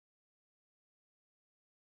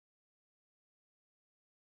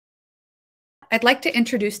I'd like to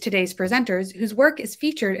introduce today's presenters, whose work is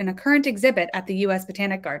featured in a current exhibit at the U.S.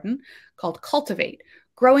 Botanic Garden called Cultivate: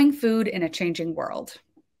 Growing Food in a Changing World.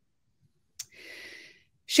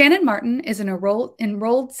 Shannon Martin is an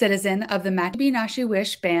enrolled citizen of the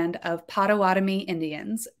Match-E-Be-Nash-She-Wish band of Pottawatomi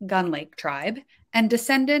Indians, Gun Lake Tribe, and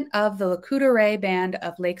descendant of the Lakota band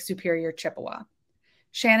of Lake Superior, Chippewa.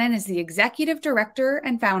 Shannon is the executive director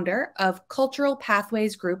and founder of Cultural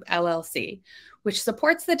Pathways Group, LLC, which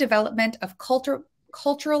supports the development of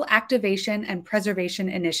cultural activation and preservation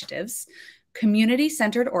initiatives,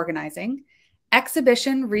 community-centered organizing,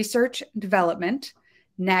 exhibition research development,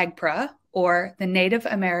 NAGPRA, or the Native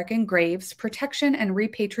American Graves Protection and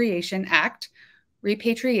Repatriation Act,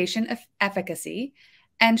 repatriation efficacy,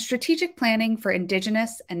 and strategic planning for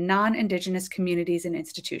Indigenous and non-Indigenous communities and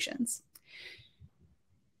institutions.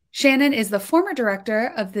 Shannon is the former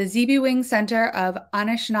director of the Zeebiwing Center of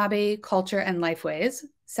Anishinaabe Culture and Lifeways,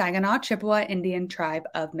 Saginaw Chippewa Indian Tribe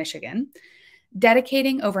of Michigan,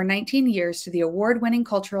 dedicating over 19 years to the award-winning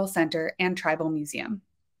Cultural Center and Tribal Museum.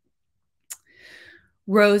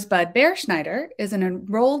 Rosebud Bearschneider is an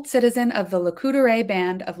enrolled citizen of the Lakota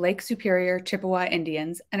band of Lake Superior Chippewa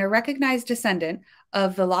Indians and a recognized descendant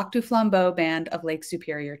of the Lac du Flambeau band of Lake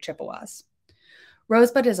Superior Chippewas.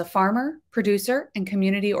 Rosebud is a farmer, producer, and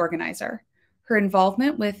community organizer. Her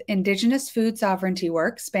involvement with Indigenous food sovereignty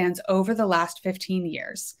work spans over the last 15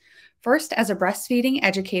 years, first as a breastfeeding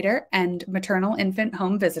educator and maternal infant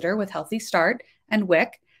home visitor with Healthy Start and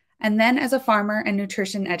WIC, and then as a farmer and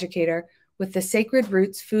nutrition educator with the Sacred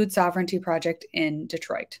Roots Food Sovereignty Project in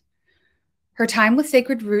Detroit. Her time with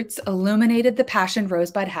Sacred Roots illuminated the passion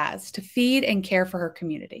Rosebud has to feed and care for her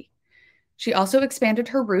community. She also expanded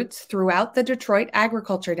her roots throughout the Detroit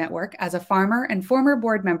Agriculture Network as a farmer and former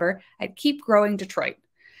board member at Keep Growing Detroit.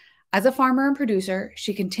 As a farmer and producer,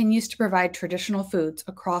 she continues to provide traditional foods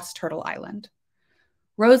across Turtle Island.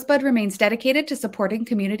 Rosebud remains dedicated to supporting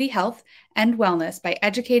community health and wellness by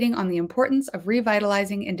educating on the importance of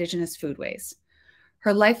revitalizing Indigenous foodways.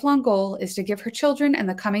 Her lifelong goal is to give her children and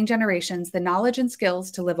the coming generations the knowledge and skills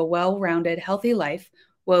to live a well-rounded, healthy life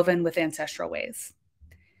woven with ancestral ways.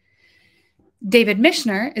 David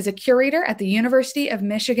Michener is a curator at the University of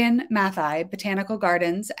Michigan Matthaei Botanical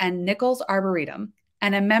Gardens and Nichols Arboretum,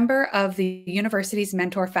 and a member of the university's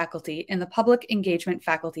mentor faculty in the Public Engagement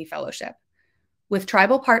Faculty Fellowship. With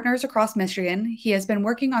tribal partners across Michigan, he has been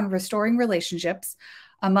working on restoring relationships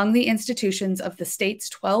among the institutions of the state's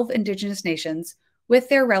 12 Indigenous nations with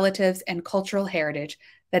their relatives and cultural heritage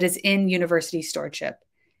that is in university stewardship,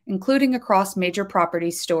 including across major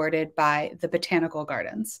properties stewarded by the Botanical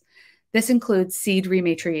Gardens. This includes seed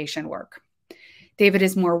rematriation work. David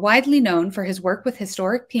is more widely known for his work with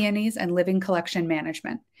historic peonies and living collection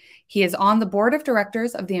management. He is on the board of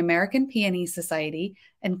directors of the American Peony Society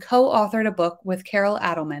and co-authored a book with Carol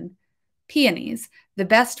Adelman, Peonies: The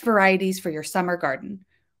Best Varieties for Your Summer Garden,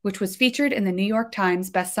 which was featured in the New York Times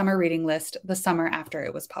Best Summer Reading List the summer after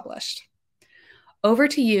it was published. Over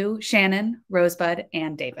to you, Shannon, Rosebud,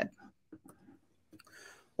 and David.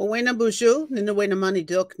 Owena buju, ninawena mani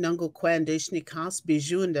duk nungu kwan dishni kas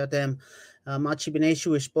biju and dem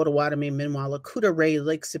Match-E-Be-Nash-She-Wish Pottawatomi Minwala Kuda Ray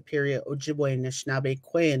Lake Superior Ojibwe Anishinaabek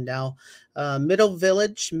Kwan now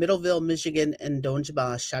Middleville, Michigan, and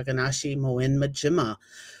Donjaba Shaganashi Moin Majima.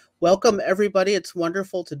 Welcome everybody. It's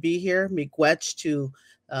wonderful to be here. Miigwech to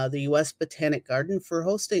the U.S. Botanic Garden for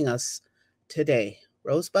hosting us today.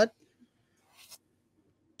 Rosebud.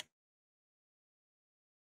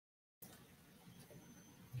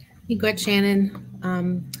 Miigwech Shannon.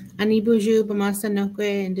 Anibuju Bamasa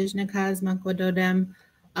Nokwe Indigenous Kaz Makwadodem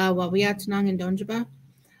Wawiatanong and Donjaba.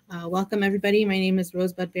 Welcome everybody. My name is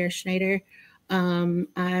Rosebud Bearschneider. I'm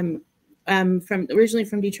originally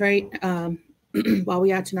from Detroit.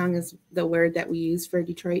 Wawiatanong is the word that we use for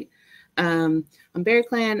Detroit. I'm Bear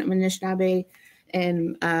Clan, I'm Anishinaabe,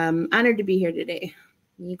 and I'm honored to be here today.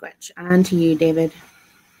 Miigwech. On to you, David.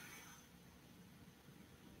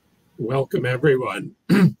 Welcome everyone.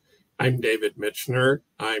 I'm David Michener.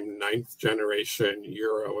 I'm 9th generation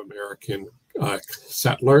Euro-American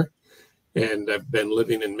settler, and I've been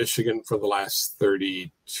living in Michigan for the last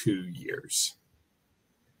 32 years.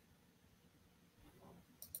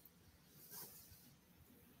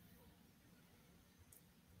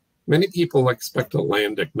 Many people expect a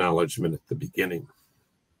land acknowledgement at the beginning,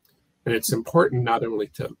 and it's important not only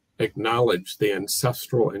to acknowledge the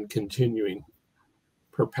ancestral and continuing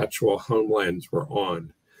perpetual homelands we're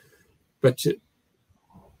on, but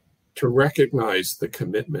to recognize the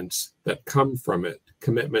commitments that come from it,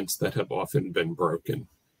 commitments that have often been broken.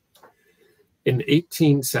 In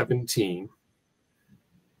 1817,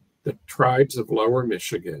 the tribes of Lower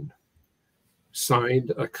Michigan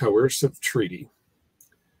signed a coercive treaty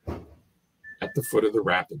at the foot of the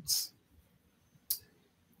rapids.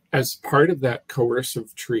 As part of that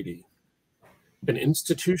coercive treaty, an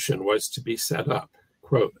institution was to be set up,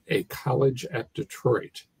 quote, a college at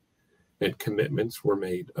Detroit, and commitments were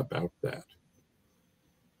made about that.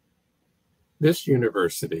 This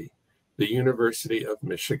university, the University of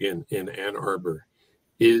Michigan in Ann Arbor,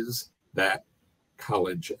 is that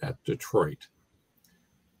college at Detroit.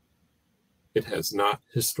 It has not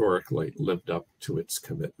historically lived up to its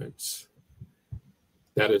commitments.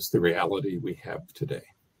 That is the reality we have today.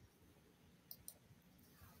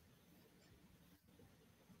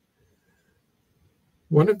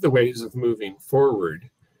 One of the ways of moving forward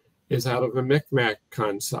is out of a Micmac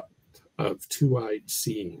concept of two-eyed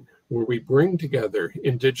seeing, where we bring together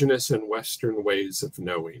indigenous and Western ways of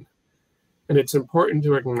knowing. And it's important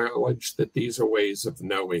to acknowledge that these are ways of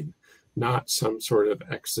knowing, not some sort of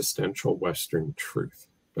existential Western truth,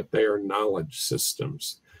 but they are knowledge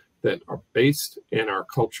systems that are based in our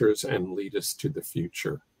cultures and lead us to the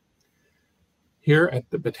future. Here at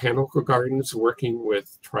the Botanical Gardens, working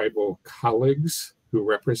with tribal colleagues who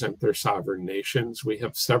represent their sovereign nations, we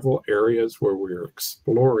have several areas where we're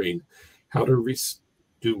exploring how to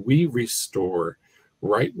we restore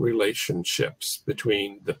right relationships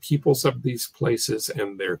between the peoples of these places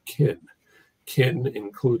and their kin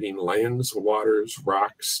including lands, waters,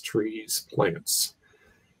 rocks, trees, plants,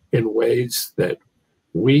 in ways that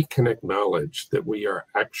we can acknowledge that we are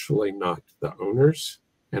actually not the owners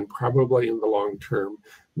and probably in the long term,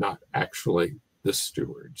 not actually the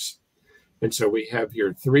stewards. And so we have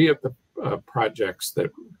here three of the projects that,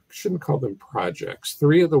 shouldn't call them projects,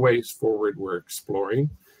 three of the ways forward we're exploring.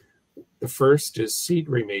 The first is seed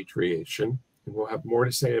rematriation, and we'll have more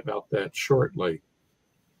to say about that shortly.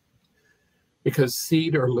 Because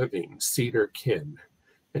seed are living, seed are kin.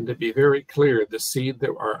 And to be very clear, the seed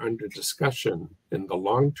that are under discussion in the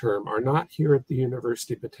long term are not here at the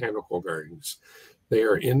University Botanical Gardens. They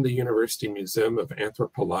are in the University Museum of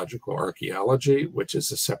Anthropological Archaeology, which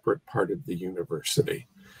is a separate part of the university.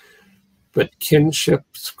 But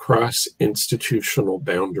kinships cross institutional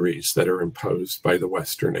boundaries that are imposed by the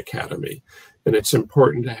Western Academy. And it's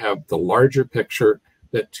important to have the larger picture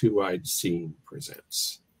that two-eyed seeing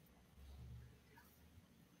presents.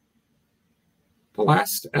 The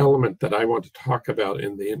last element that I want to talk about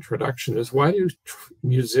in the introduction is, why do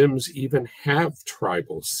museums even have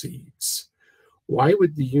tribal seeds? Why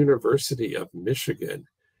would the University of Michigan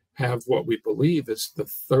have what we believe is the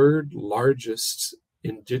third largest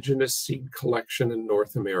indigenous seed collection in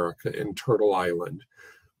North America in Turtle Island?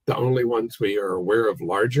 The only ones we are aware of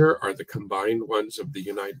larger are the combined ones of the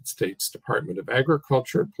United States Department of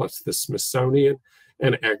Agriculture plus the Smithsonian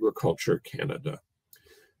and Agriculture Canada.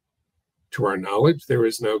 To our knowledge, there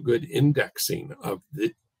is no good indexing of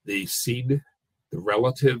the seed, the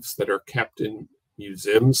relatives that are kept in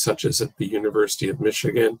museums, such as at the University of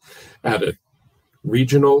Michigan, at a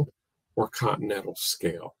regional or continental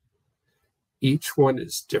scale. Each one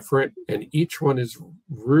is different, and each one is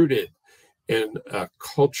rooted in a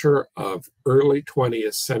culture of early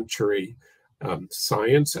 20th century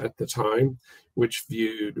science at the time, which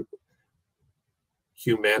viewed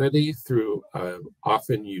humanity through an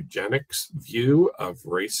often eugenics view of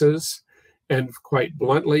races. And quite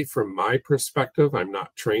bluntly, from my perspective, I'm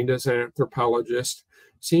not trained as an anthropologist,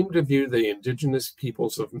 seem to view the indigenous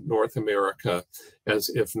peoples of North America as,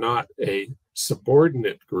 if not a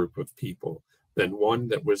subordinate group of people, then one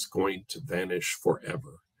that was going to vanish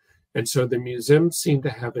forever. And so the museums seem to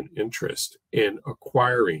have an interest in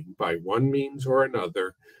acquiring, by one means or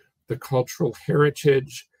another, the cultural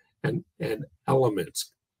heritage and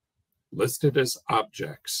elements listed as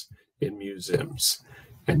objects in museums.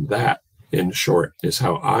 And that, in short, is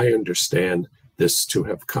how I understand this to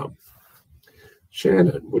have come.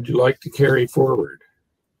 Shannon, would you like to carry forward?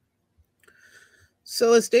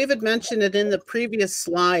 So as David mentioned it in the previous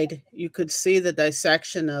slide, you could see the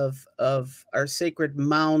dissection of our sacred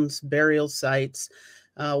mounds, burial sites.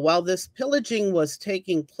 While this pillaging was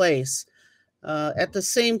taking place, at the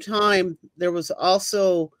same time, there was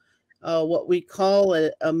also what we call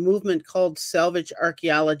a movement called salvage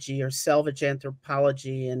archaeology or salvage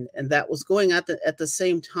anthropology. And that was going at the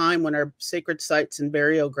same time when our sacred sites and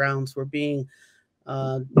burial grounds were being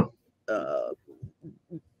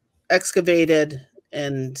excavated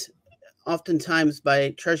and oftentimes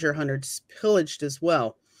by treasure hunters pillaged as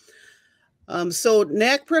well. So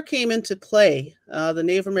NAGPRA came into play, the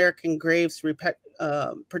Native American Graves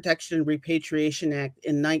Protection and Repatriation Act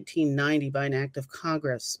in 1990 by an act of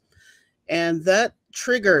Congress. And that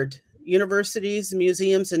triggered universities,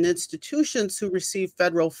 museums, and institutions who receive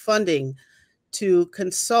federal funding to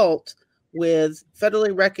consult with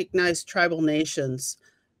federally recognized tribal nations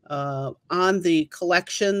on the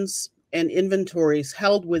collections and inventories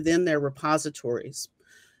held within their repositories.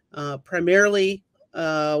 Primarily,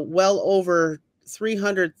 well over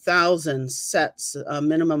 300,000 sets, a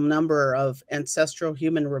minimum number of ancestral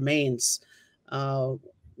human remains,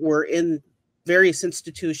 were in various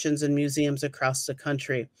institutions and museums across the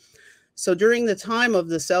country. So during the time of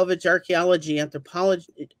the salvage archaeology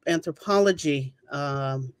anthropology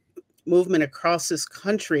movement across this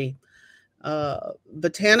country,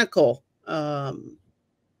 botanical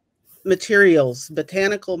materials,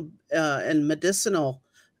 botanical and medicinal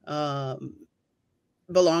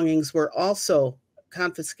belongings were also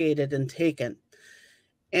confiscated and taken.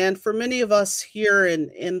 And for many of us here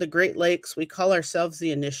in the Great Lakes, we call ourselves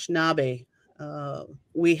the Anishinaabe.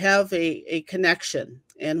 We have a connection,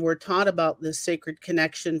 and we're taught about this sacred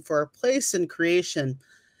connection for our place in creation,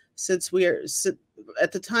 since we are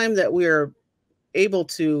at the time that we are able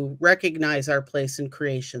to recognize our place in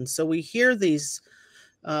creation. So we hear these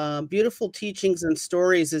beautiful teachings and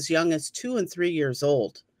stories as young as 2 and 3 years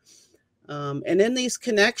old. And in these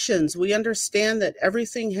connections, we understand that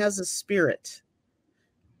everything has a spirit.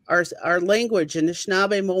 Our language,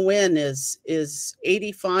 Anishinaabe Moen, is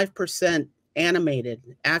 85%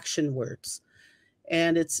 animated, action words.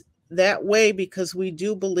 And it's that way because we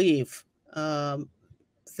do believe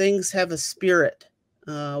things have a spirit.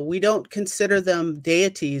 We don't consider them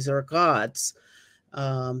deities or gods.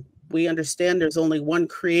 We understand there's only one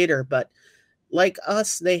creator, but like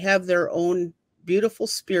us, they have their own beautiful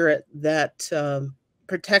spirit that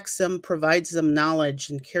protects them, provides them knowledge,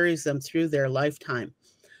 and carries them through their lifetime.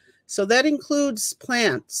 So that includes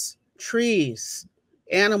plants, trees,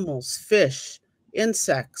 animals, fish,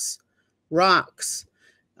 insects, rocks.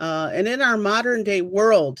 And in our modern day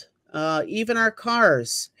world, even our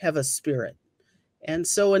cars have a spirit. And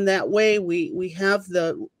so in that way, we have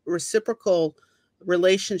the reciprocal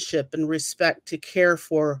relationship and respect to care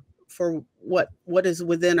for what is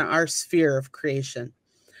within our sphere of creation.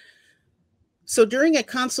 So during a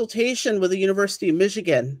consultation with the University of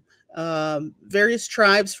Michigan, various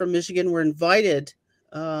tribes from Michigan were invited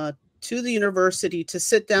to the university to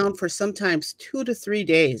sit down for sometimes 2 to 3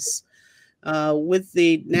 days with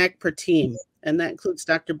the NAGPRA team. And that includes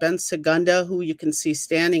Dr. Ben Segunda, who you can see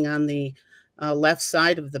standing on the left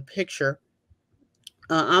side of the picture.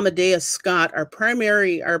 Amadeus Scott, our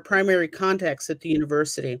primary contacts at the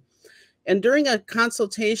university. And during a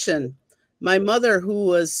consultation, my mother, who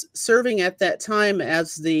was serving at that time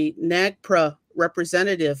as the NAGPRA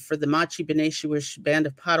representative for the Match-E-Be-Nash-She-Wish band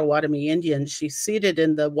of Pottawatomi Indians, she's seated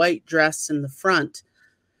in the white dress in the front.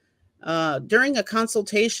 During a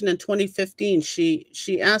consultation in 2015,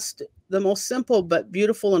 she asked the most simple but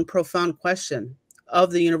beautiful and profound question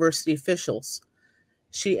of the university officials.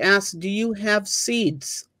 She asked, "Do you have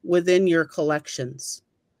seeds within your collections?"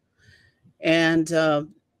 And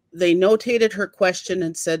they notated her question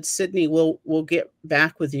and said, "Sydney, we'll get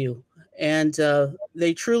back with you." And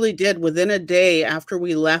they truly did. Within a day after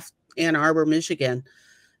we left Ann Arbor, Michigan,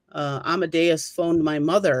 Amadeus phoned my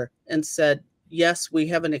mother and said, "Yes, we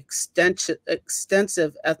have an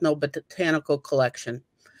extensive ethnobotanical collection."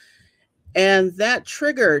 And that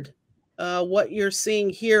triggered what you're seeing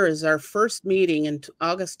here is our first meeting in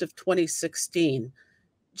August of 2016.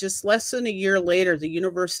 Just less than a year later, the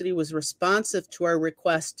university was responsive to our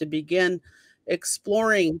request to begin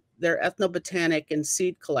exploring their ethnobotanic and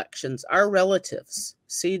seed collections, our relatives,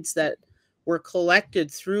 seeds that were collected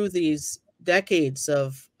through these decades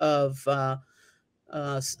of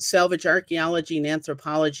salvage archaeology and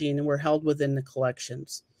anthropology, and were held within the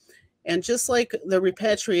collections. And just like the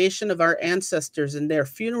repatriation of our ancestors and their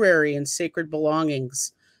funerary and sacred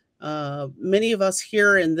belongings, many of us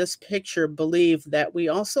here in this picture believe that we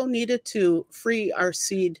also needed to free our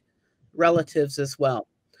seed relatives as well.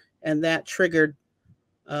 And that triggered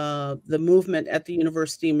the movement at the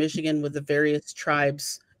University of Michigan with the various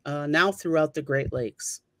tribes now throughout the Great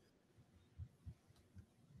Lakes.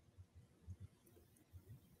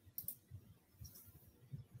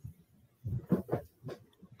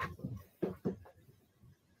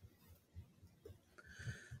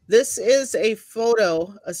 This is a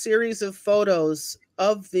photo, a series of photos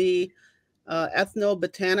of the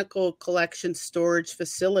ethnobotanical collection storage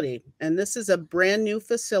facility. And this is a brand new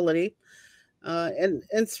facility.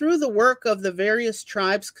 And through the work of the various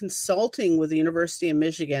tribes consulting with the University of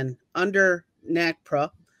Michigan under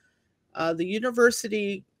NAGPRA, the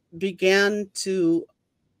university began to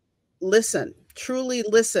listen, truly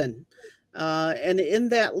listen. And in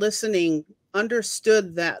that listening,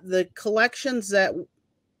 understood that the collections that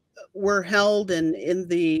were held in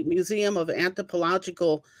the Museum of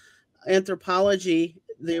Anthropology,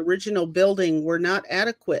 the original building, were not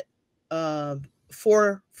adequate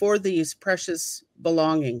for these precious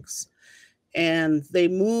belongings. And they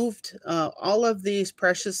moved all of these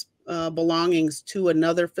precious belongings to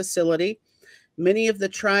another facility. Many of the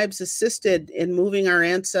tribes assisted in moving our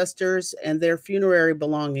ancestors and their funerary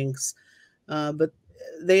belongings, but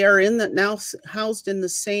they are now housed in the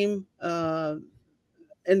same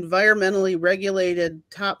environmentally regulated,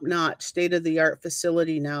 top-notch, state-of-the-art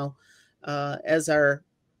facility now as our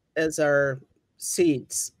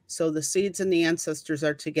seeds. So the seeds and the ancestors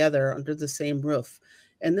are together under the same roof.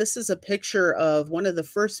 And this is a picture of one of the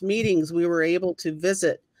first meetings we were able to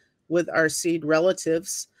visit with our seed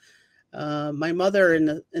relatives. My mother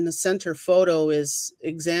in the center photo is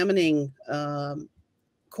examining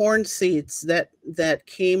corn seeds that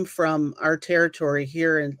came from our territory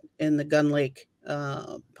here in the Gun Lake,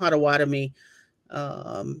 Pottawatomi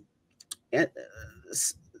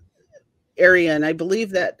area. And I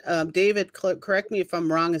believe that David, correct me if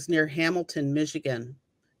I'm wrong, is near Hamilton, Michigan.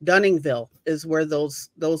 Dunningville is where those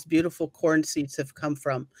beautiful corn seeds have come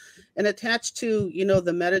from. And attached to,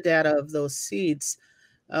 the metadata of those seeds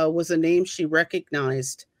was a name she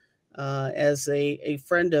recognized as a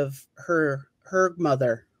friend of her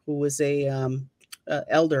mother, who was a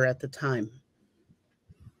elder at the time.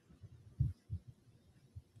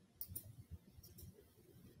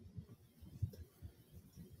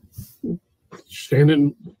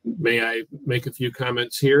 Shannon, may I make a few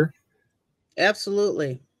comments here?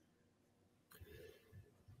 Absolutely.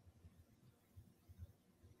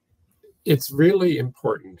 It's really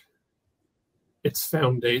important. It's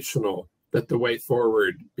foundational that the way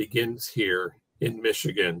forward begins here in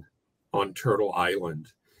Michigan on Turtle Island,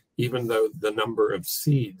 even though the number of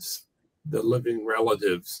seeds, the living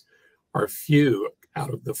relatives, are few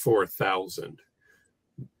out of the 4,000.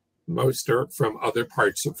 Most are from other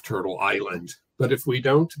parts of Turtle Island. But if we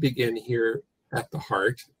don't begin here at the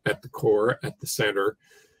heart, at the core, at the center,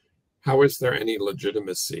 how is there any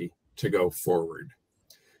legitimacy to go forward?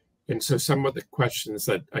 And so some of the questions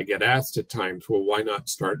that I get asked at times, well, why not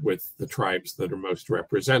start with the tribes that are most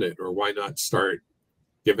represented? Or why not start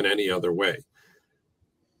given any other way?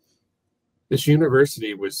 This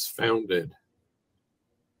university was founded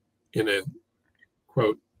in a,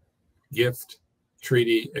 quote, gift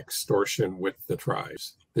treaty extortion with the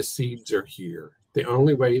tribes. The seeds are here. The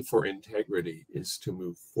only way for integrity is to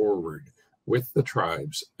move forward with the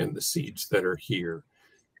tribes and the seeds that are here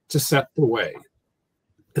to set the way.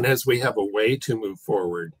 And as we have a way to move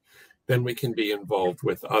forward, then we can be involved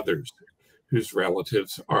with others whose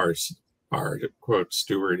relatives are quote,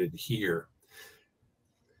 stewarded here.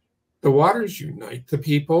 The waters unite the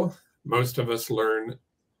people. Most of us learn,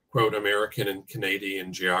 quote, American and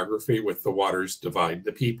Canadian geography with the waters divide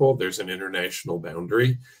the people. There's an international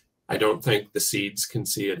boundary. I don't think the seeds can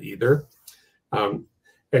see it either.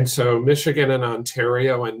 And so Michigan and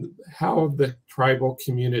Ontario and how the tribal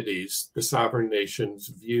communities, the sovereign nations,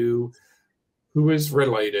 view who is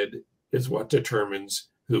related is what determines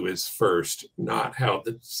who is first, not how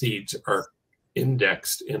the seeds are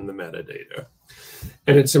indexed in the metadata.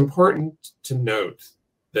 And it's important to note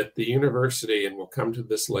that the university, and we'll come to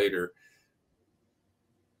this later,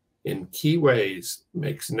 in key ways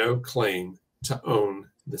makes no claim to own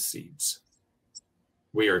the seeds.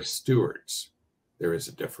 We are stewards. There is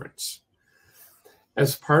a difference.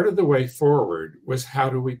 As part of the way forward was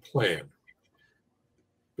how do we plan?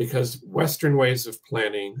 Because Western ways of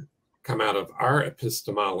planning come out of our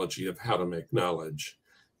epistemology of how to make knowledge,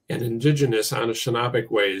 and indigenous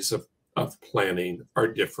Anishinaabek ways of planning are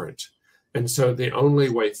different. And so the only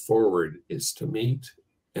way forward is to meet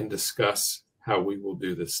and discuss how we will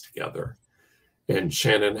do this together. And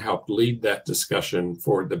Shannon helped lead that discussion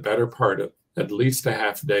for the better part of at least a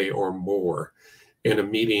half day or more in a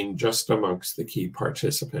meeting just amongst the key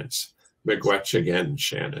participants. Miigwech again,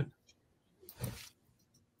 Shannon.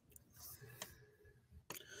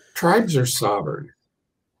 Tribes are sovereign.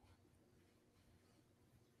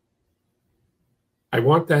 I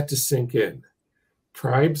want that to sink in.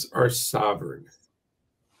 Tribes are sovereign.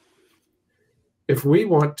 If we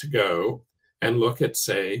want to go and look at,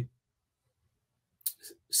 say,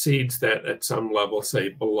 seeds that at some level, say,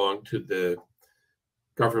 belong to the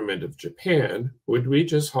government of Japan, would we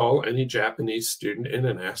just haul any Japanese student in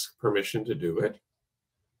and ask permission to do it?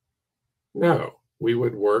 No, we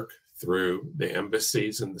would work through the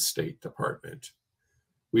embassies and the State Department.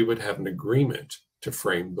 We would have an agreement to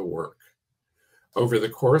frame the work. Over the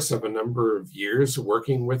course of a number of years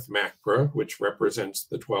working with MACPRA, which represents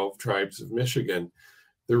the 12 tribes of Michigan,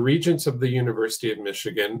 The regents of the University of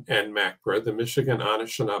Michigan and MACPRA, the Michigan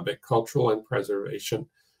Anishinaabek Cultural and Preservation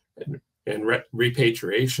and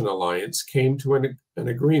Repatriation Alliance, came to an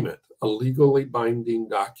agreement, a legally binding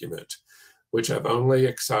document, which I've only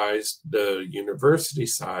excised the university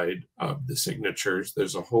side of the signatures.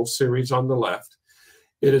 There's a whole series on the left.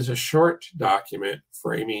 It is a short document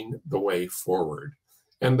framing the way forward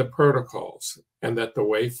and the protocols, and that the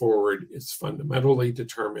way forward is fundamentally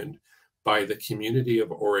determined by the community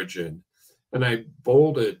of origin. And I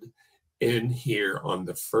bolded in here on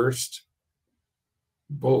the first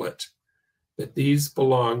bullet that these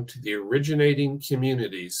belong to the originating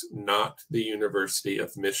communities, not the University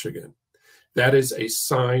of Michigan. That is a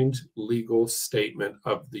signed legal statement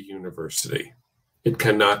of the university. It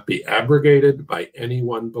cannot be abrogated by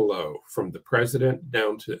anyone below, from the president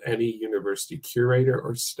down to any university curator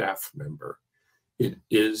or staff member. It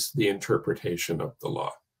is the interpretation of the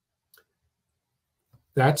law.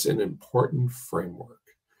 That's an important framework,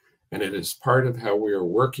 and it is part of how we are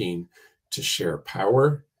working to share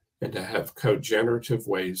power and to have co-generative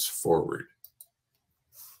ways forward.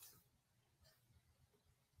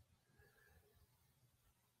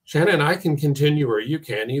 Shannon, I can continue, or you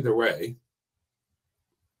can, either way.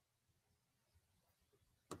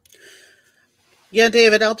 Yeah,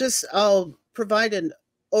 David, I'll provide an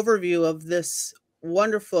overview of this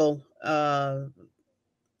wonderful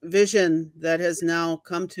vision that has now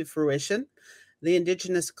come to fruition, the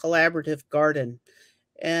Indigenous Collaborative Garden.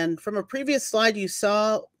 And from a previous slide, you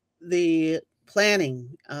saw the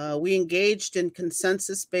planning. We engaged in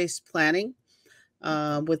consensus-based planning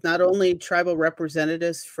with not only tribal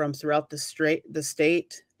representatives from throughout the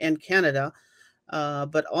state and Canada,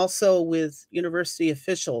 but also with university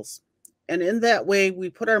officials. And in that way, we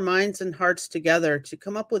put our minds and hearts together to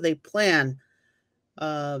come up with a plan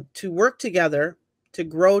to work together, to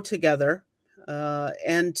grow together,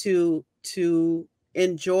 and to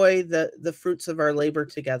enjoy the fruits of our labor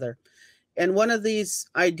together. And one of these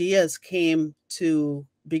ideas came to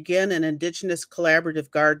begin an Indigenous collaborative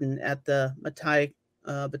garden at the Matthaei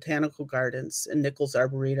Botanical Gardens in Nichols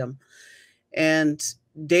Arboretum. And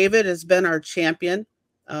David has been our champion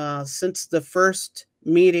since the first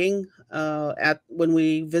meeting when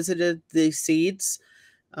we visited the seeds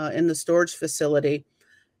in the storage facility.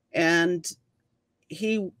 And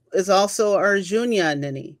he is also our Junya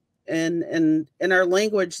Nini. And in our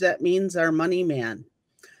language, that means our money man.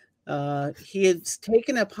 He has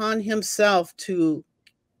taken upon himself to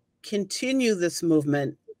continue this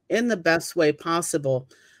movement in the best way possible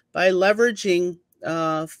by leveraging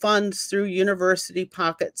funds through university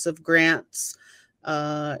pockets of grants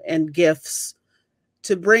and gifts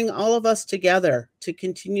to bring all of us together to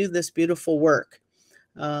continue this beautiful work.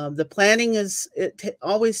 The planning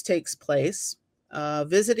always takes place.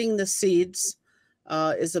 Visiting the seeds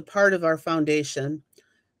is a part of our foundation,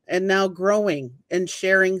 and now growing and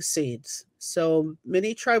sharing seeds. So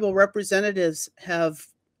many tribal representatives have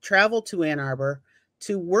traveled to Ann Arbor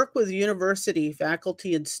to work with university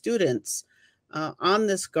faculty and students on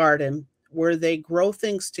this garden, where they grow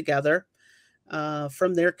things together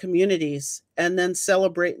from their communities and then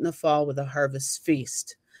celebrate in the fall with a harvest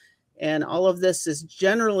feast. And all of this has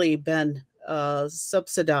generally been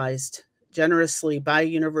subsidized generously by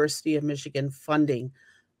University of Michigan funding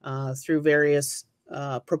through various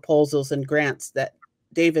proposals and grants that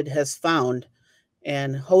David has found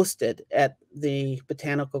and hosted at the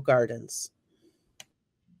Botanical Gardens.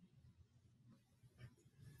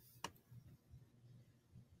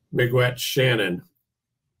 Miigwech, Shannon,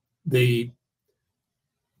 the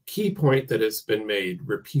key point that has been made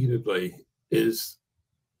repeatedly is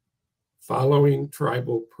following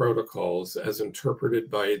tribal protocols as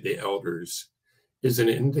interpreted by the elders is an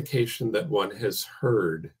indication that one has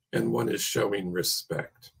heard and one is showing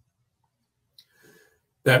respect.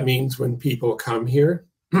 That means when people come here,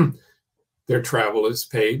 their travel is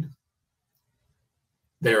paid,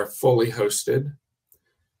 they're fully hosted,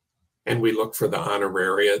 and we look for the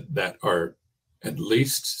honoraria that are at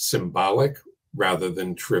least symbolic rather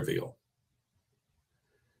than trivial.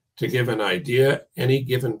 To give an idea, any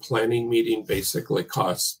given planning meeting basically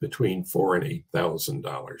costs between $4,000 and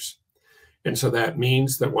 $8,000. And so that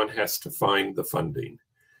means that one has to find the funding.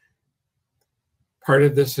 Part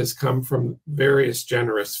of this has come from various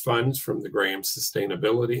generous funds from the Graham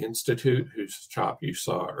Sustainability Institute, whose chop you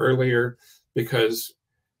saw earlier, because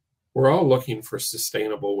we're all looking for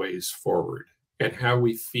sustainable ways forward, and how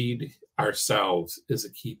we feed ourselves is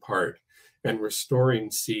a key part, and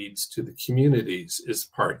restoring seeds to the communities is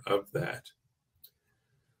part of that.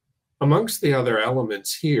 Amongst the other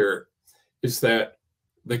elements here is that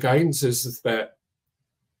the guidance is that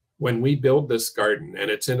when we build this garden,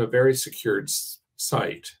 and it's in a very secured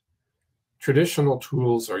site, traditional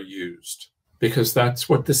tools are used because that's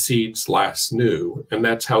what the seeds last knew, and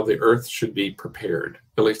that's how the earth should be prepared.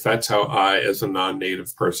 At least that's how I, as a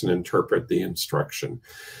non-native person, interpret the instruction.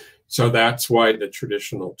 So that's why the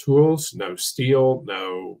traditional tools, no steel,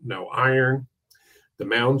 no iron. The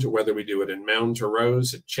mounds, whether we do it in mounds or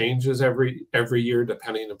rows, it changes every year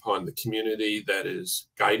depending upon the community that is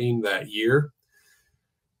guiding that year.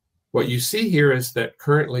 What you see here is that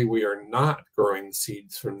currently we are not growing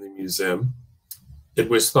seeds from the museum. It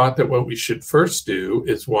was thought that what we should first do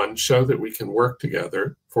is, one, show that we can work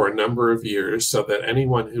together for a number of years so that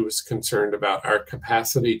anyone who is concerned about our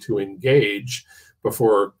capacity to engage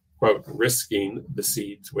before, quote, risking the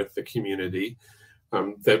seeds with the community,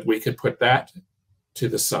 that we could put that to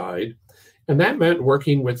the side. And that meant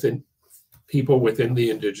working with people within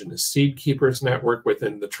the Indigenous Seed Keepers Network,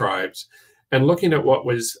 within the tribes, and looking at what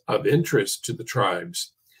was of interest to the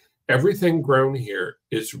tribes. Everything grown here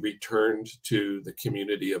is returned to the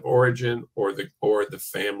community of origin or the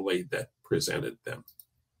family that presented them.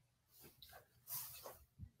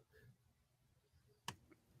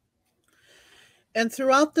 And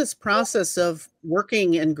throughout this process of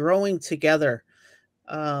working and growing together,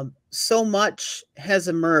 so much has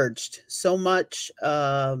emerged, so much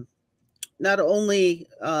not only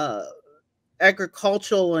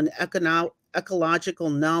agricultural and ecological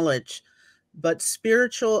knowledge, but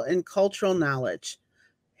spiritual and cultural knowledge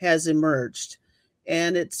has emerged.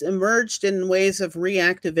 And it's emerged in ways of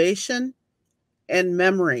reactivation and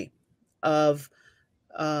memory of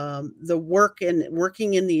the work and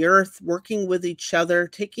working in the earth, working with each other,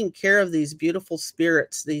 taking care of these beautiful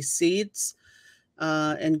spirits, these seeds,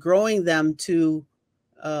 and growing them to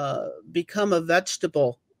become a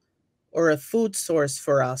vegetable or a food source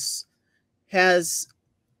for us has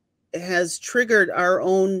triggered our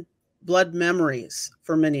own blood memories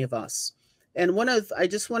for many of us. And I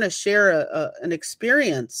just want to share an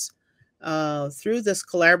experience through this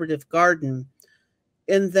collaborative garden,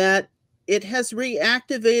 in that it has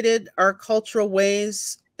reactivated our cultural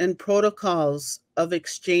ways and protocols of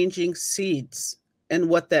exchanging seeds and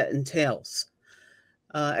what that entails.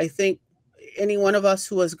 I think any one of us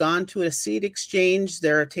who has gone to a seed exchange,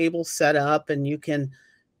 there are tables set up and you can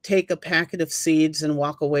take a packet of seeds and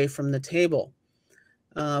walk away from the table.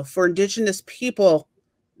 For Indigenous people,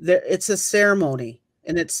 it's a ceremony,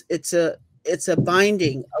 and it's a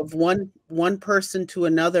binding of one person to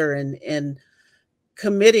another, and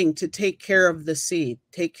committing to take care of the seed,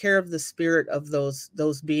 take care of the spirit of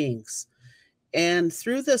those beings. And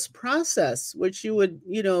through this process, which you would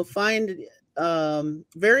find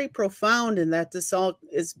very profound, in that this all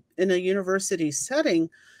is in a university setting,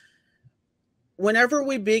 whenever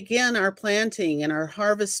we begin our planting and our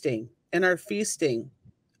harvesting and our feasting,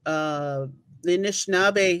 the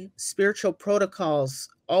Anishinaabe spiritual protocols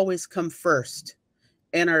always come first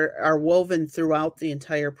and are woven throughout the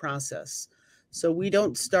entire process. So we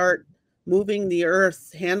don't start moving the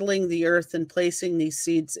earth, handling the earth, and placing these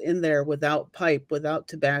seeds in there without pipe, without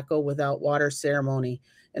tobacco, without water ceremony,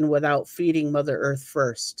 and without feeding Mother Earth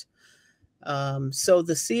first. So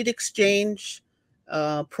the seed exchange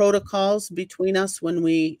protocols between us when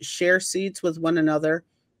we share seeds with one another,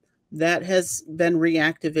 that has been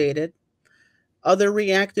reactivated. Other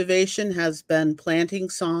reactivation has been planting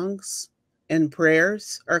songs and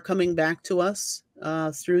prayers are coming back to us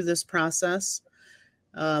through this process.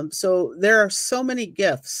 So there are so many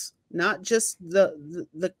gifts, not just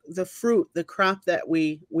the fruit, the crop that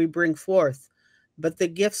we bring forth, but the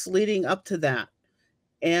gifts leading up to that,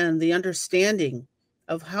 and the understanding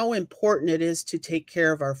of how important it is to take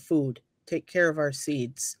care of our food, take care of our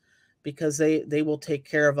seeds, because they will take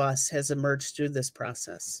care of us, has emerged through this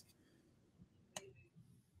process.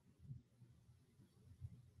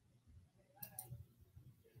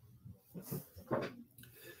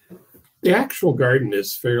 The actual garden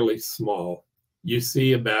is fairly small. You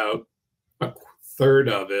see about a third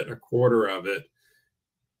of it, a quarter of it,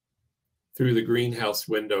 through the greenhouse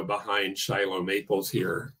window behind Shiloh Maples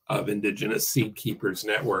here of Indigenous Seed Keepers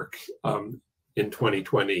Network in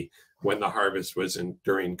 2020, when the harvest was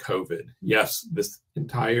during COVID. Yes, this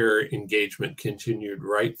entire engagement continued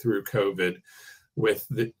right through COVID, with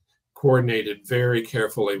coordinated very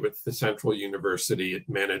carefully with the Central University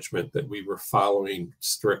management that we were following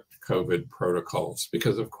strict COVID protocols,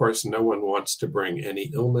 because of course no one wants to bring any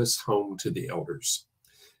illness home to the elders,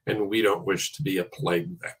 and we don't wish to be a plague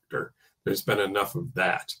vector. There's been enough of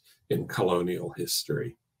that in colonial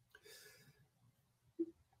history.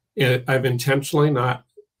 And I've intentionally not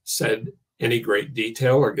said any great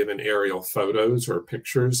detail or given aerial photos or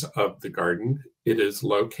pictures of the garden. It is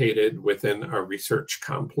located within a research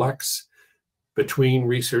complex between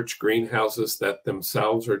research greenhouses that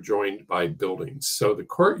themselves are joined by buildings. So the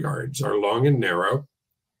courtyards are long and narrow,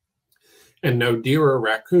 and no deer or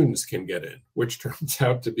raccoons can get in, which turns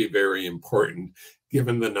out to be very important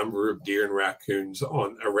given the number of deer and raccoons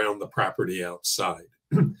around the property outside.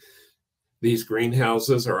 These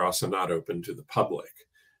greenhouses are also not open to the public.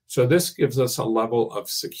 So this gives us a level of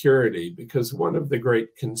security, because one of the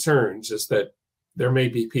great concerns is that there may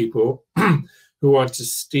be people who want to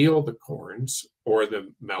steal the corns or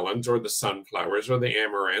the melons or the sunflowers or the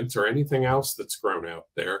amaranths or anything else that's grown out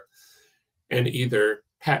there, and either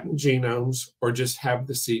patent genomes or just have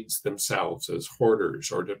the seeds themselves as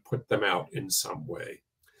hoarders or to put them out in some way.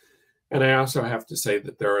 And I also have to say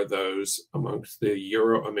that there are those amongst the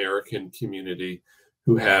Euro-American community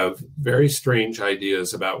who have very strange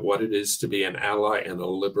ideas about what it is to be an ally and a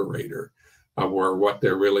liberator, where what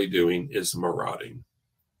they're really doing is marauding.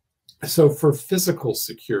 So for physical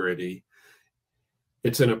security,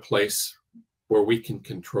 it's in a place where we can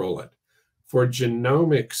control it. For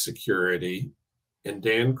genomic security, and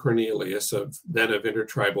Dan Cornelius, then of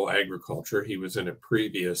Intertribal Agriculture, he was in a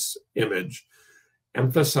previous image,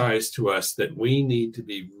 emphasized to us that we need to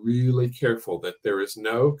be really careful that there is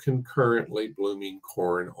no concurrently blooming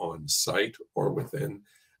corn on site or within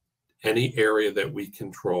any area that we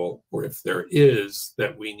control, or if there is,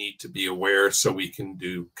 that we need to be aware so we can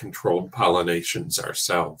do controlled pollinations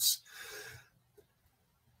ourselves.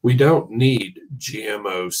 We don't need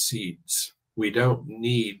GMO seeds. We don't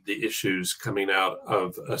need the issues coming out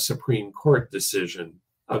of a Supreme Court decision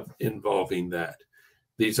involving that.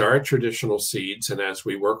 These are traditional seeds, and as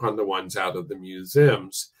we work on the ones out of the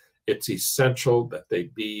museums, it's essential that they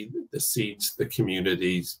be the seeds the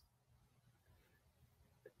communities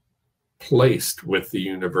placed with the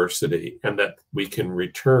university, and that we can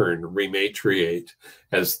rematriate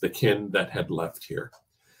as the kin that had left here.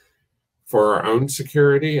 For our own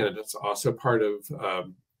security, and it's also part of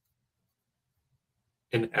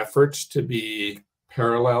an effort to be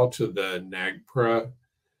parallel to the NAGPRA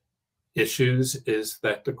issues, is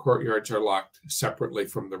that the courtyards are locked separately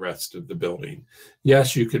from the rest of the building.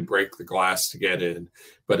 Yes, you could break the glass to get in,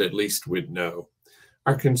 but at least we'd know.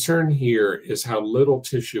 Our concern here is how little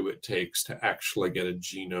tissue it takes to actually get a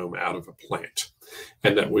genome out of a plant,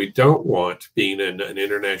 and that we don't want, being in an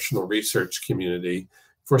international research community,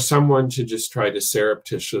 for someone to just try to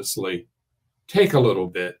surreptitiously take a little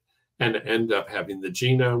bit and end up having the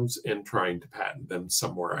genomes and trying to patent them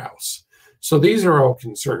somewhere else. So these are all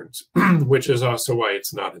concerns, which is also why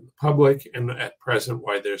it's not in the public, and at present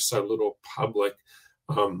why there's so little public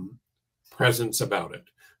presence about it.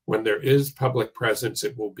 When there is public presence,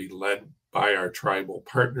 it will be led by our tribal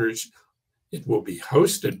partners. It will be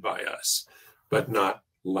hosted by us, but not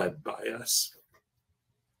led by us.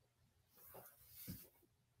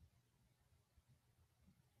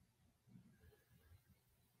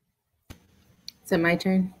 Is it my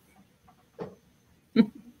turn?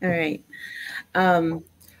 All right.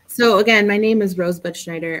 So again, my name is Rosebud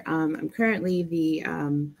Schneider. I'm currently the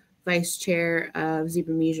vice chair of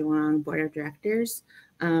Ziba-Mi-Zhuang Board of Directors,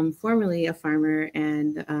 formerly a farmer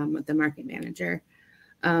and the market manager.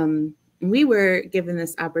 We were given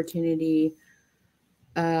this opportunity,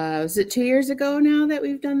 was it 2 years ago now that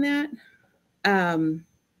we've done that? And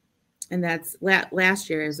that's last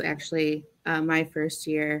year is actually my first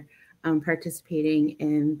year participating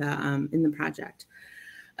in the project.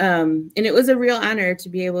 And it was a real honor to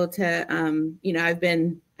be able to, you know, I've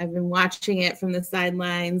been watching it from the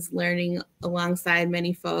sidelines, learning alongside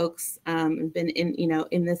many folks. I've been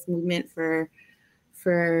in this movement for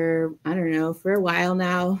I don't know, for a while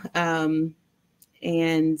now. And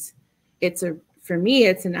for me,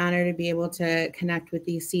 it's an honor to be able to connect with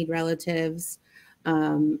these seed relatives,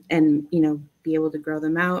 and, you know, be able to grow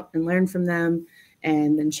them out and learn from them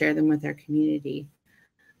and then share them with our community.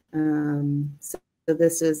 So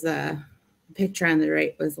this is a picture on the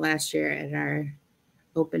right, was last year at our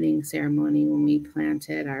opening ceremony when we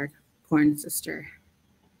planted our corn sister.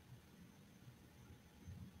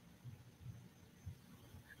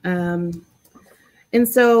 And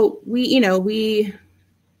so we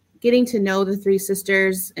getting to know the three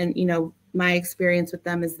sisters, and, you know, my experience with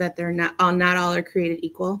them is that they're not all are created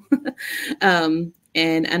equal,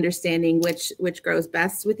 and understanding which grows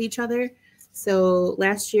best with each other. So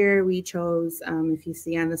last year we chose, if you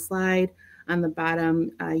see on the slide on the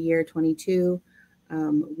bottom, year 22,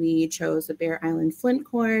 we chose a Bear Island flint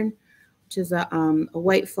corn, which is a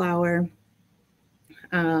white flower,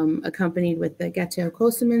 accompanied with the Ghetto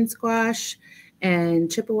Kosaman squash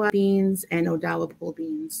and Chippewa beans and Odawa pole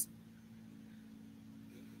beans.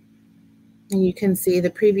 And you can see the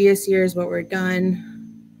previous years what were done.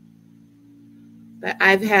 But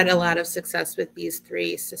I've had a lot of success with these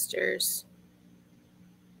three sisters.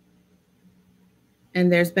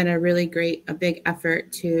 And there's been a really big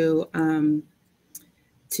effort to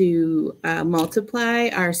multiply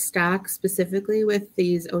our stock specifically with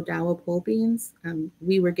these Odawa pole beans.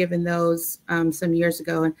 We were given those some years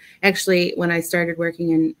ago. And actually, when I started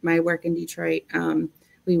working in my work in Detroit,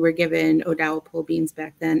 we were given Odawa pole beans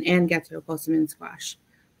back then and Gato opossum and squash.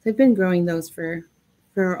 So I've been growing those for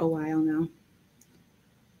a while now.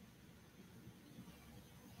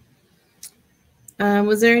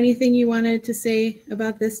 Was there anything you wanted to say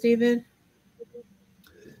about this, David?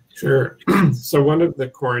 Sure. So one of the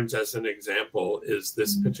corns, as an example, is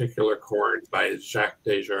this particular corn by Jacques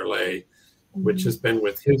Desjardins, which has been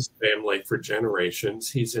with his family for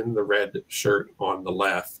generations. He's in the red shirt on the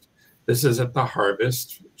left. This is at the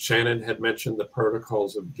harvest. Shannon had mentioned the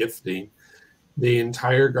protocols of gifting. The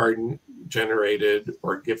entire garden generated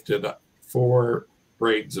or gifted 4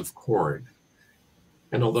 braids of corn.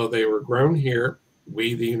 And although they were grown here,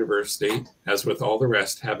 we, the university, as with all the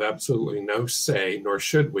rest, have absolutely no say, nor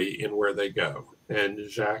should we, in where they go. And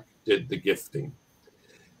Jacques did the gifting.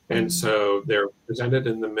 And so they're presented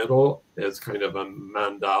in the middle as kind of a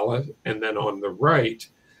mandala. And then on the right,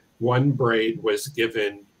 one braid was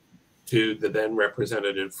given to the then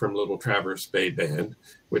representative from Little Traverse Bay Band,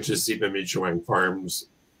 which is Ziba-Mi-Zhuang Farms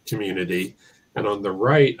community. And on the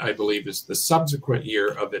right, I believe, is the subsequent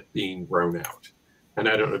year of it being grown out. And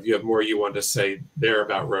I don't know if you have more you want to say there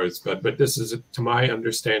about Rosebud, but this is, to my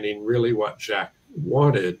understanding, really what Jacques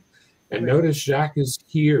wanted. And notice Jacques is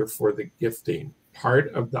here for the gifting.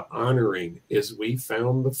 Part of the honoring is we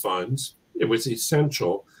found the funds. It was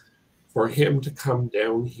essential for him to come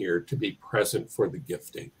down here to be present for the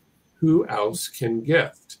gifting. Who else can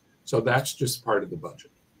gift? So that's just part of the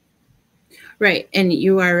budget. Right, and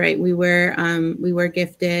you are right. We were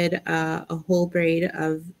gifted a whole braid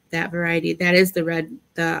of that variety. That is the Red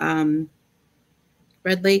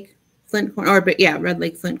Lake flint corn, Red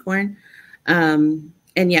Lake flint corn. And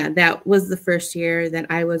yeah, that was the first year that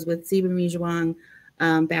I was with Ziba-Mi-Zhuang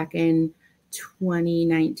back in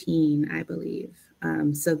 2019, I believe.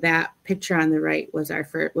 So that picture on the right was our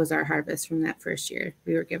harvest from that first year.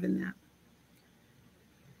 We were given that.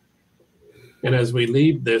 And as we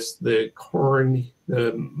leave this, the corn,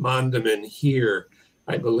 the mandamin here,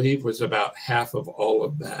 I believe, was about half of all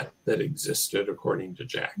of that existed, according to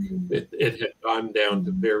Jack. It had gone down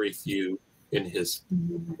to very few in his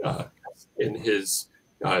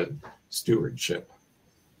stewardship.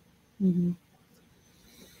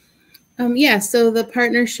 So the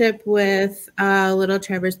partnership with Little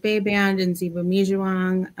Traverse Bay Band and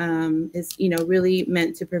Ziba-Mi-Zhuang is, really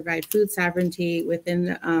meant to provide food sovereignty within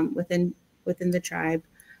the tribe,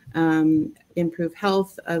 improve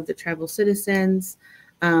health of the tribal citizens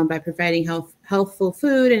by providing healthful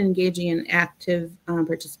food and engaging in active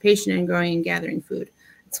participation in growing and gathering food.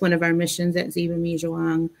 It's one of our missions at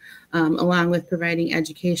Ziba-Mi-Zhuang, along with providing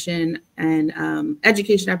education and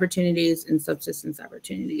education opportunities and subsistence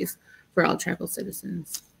opportunities for all tribal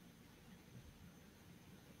citizens.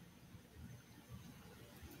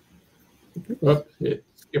 Oh, it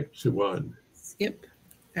skipped to one. Skip.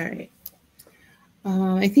 All right.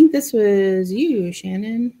 I think this was you,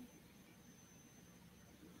 Shannon.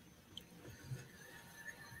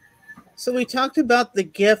 So we talked about the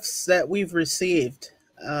gifts that we've received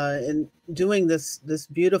in doing this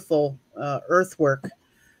beautiful earthwork,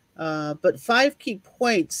 but 5 key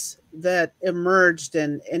points that emerged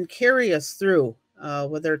and carry us through,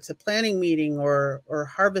 whether it's a planning meeting or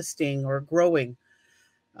harvesting or growing,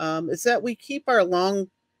 is that we keep our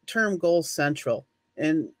long-term goals central.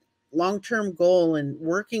 And long-term goal in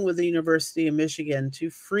working with the University of Michigan to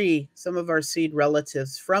free some of our seed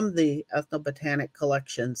relatives from the ethnobotanic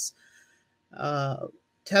collections,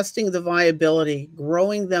 testing the viability,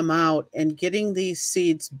 growing them out, and getting these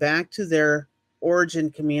seeds back to their origin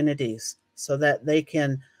communities so that they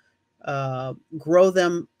can grow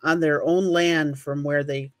them on their own land from where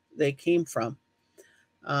they came from.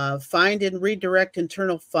 Find and redirect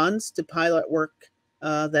internal funds to pilot work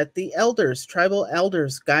that the elders, tribal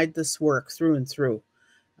elders, guide this work through and through,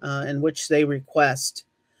 in which they request.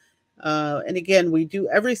 And again, we do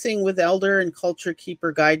everything with elder and culture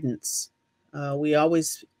keeper guidance. We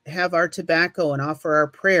always have our tobacco and offer our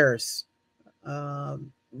prayers,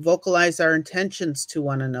 vocalize our intentions to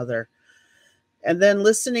one another, and then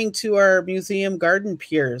listening to our museum garden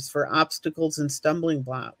peers for obstacles and stumbling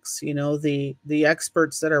blocks. The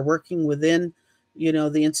experts that are working within you know,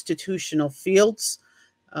 the institutional fields,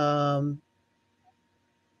 and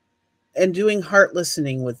doing heart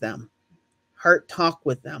listening with them, heart talk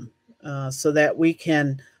with them, so that we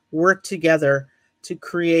can work together to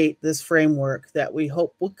create this framework that we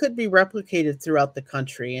hope could be replicated throughout the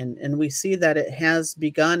country. And we see that it has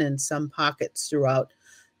begun in some pockets throughout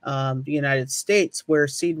the United States where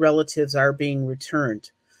seed relatives are being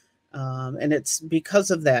returned. And it's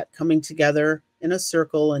because of that, coming together in a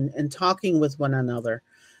circle and talking with one another,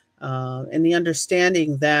 and the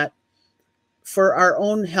understanding that for our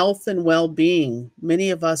own health and well-being,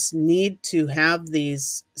 many of us need to have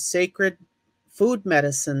these sacred food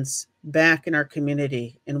medicines back in our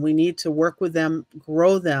community, and we need to work with them,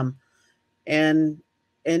 grow them, and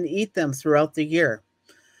eat them throughout the year.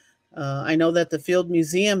 I know that the Field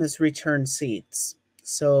Museum has returned seeds,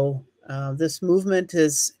 so this movement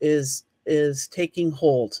is taking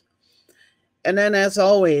hold. And then, as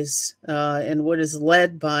always, and what is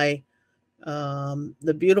led by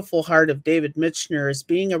the beautiful heart of David Michener, is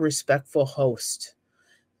being a respectful host.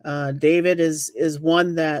 David is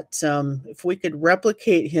one that if we could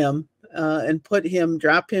replicate him and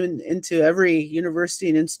drop him into every university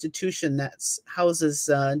and institution that houses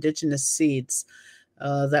Indigenous seeds,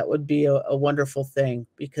 that would be a wonderful thing,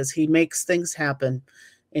 because he makes things happen,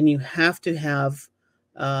 and you have to have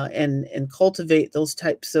and cultivate those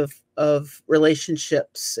types of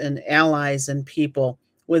relationships and allies and people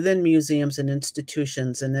within museums and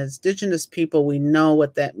institutions. And as Indigenous people, we know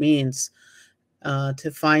what that means,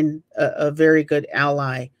 to find a very good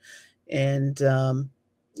ally. And,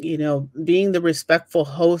 you know, being the respectful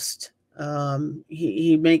host,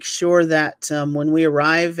 he makes sure that when we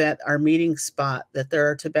arrive at our meeting spot, that there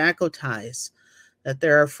are tobacco ties, that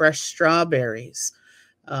there are fresh strawberries.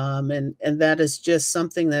 And that is just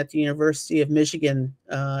something that the University of Michigan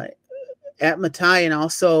at Matthaei, and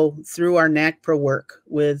also through our NACPRA work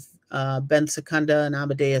with Ben Secunda and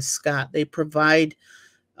Amadeus Scott, they provide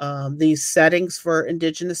these settings for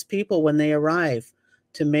Indigenous people when they arrive,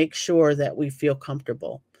 to make sure that we feel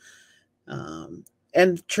comfortable.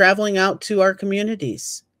 And traveling out to our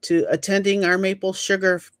communities, to attending our maple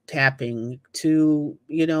sugar tapping, to,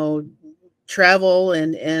 you know, travel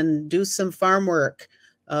and do some farm work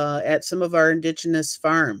at some of our Indigenous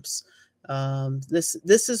farms.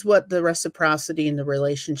 This is what the reciprocity and the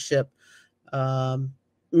relationship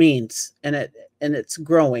means, and it's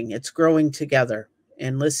growing. It's growing together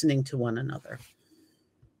and listening to one another.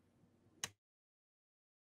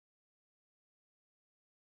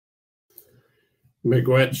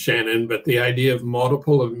 Miigwech, Shannon, but the idea of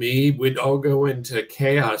multiple of me, we'd all go into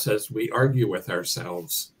chaos as we argue with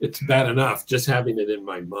ourselves. It's bad enough just having it in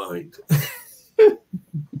my mind.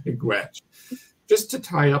 Miigwech. Just to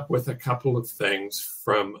tie up with a couple of things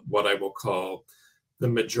from what I will call the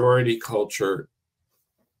majority culture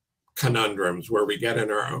conundrums, where we get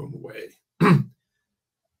in our own way.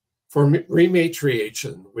 For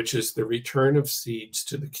rematriation, which is the return of seeds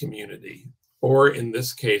to the community, or in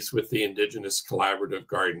this case with the Indigenous Collaborative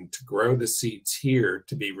Garden, to grow the seeds here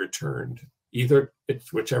to be returned, either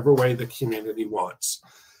it's whichever way the community wants,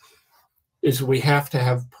 is we have to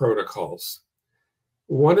have protocols.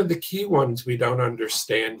 One of the key ones we don't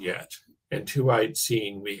understand yet, and two-eyed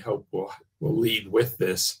seeing we hope will lead with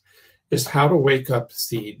this, is how to wake up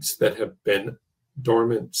seeds that have been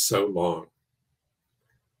dormant so long.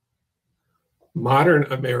 Modern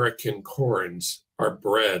American corns are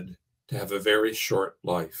bred to have a very short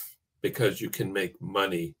life because you can make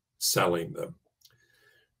money selling them.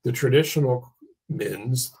 The traditional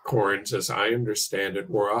corns, as I understand it,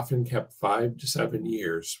 were often kept 5 to 7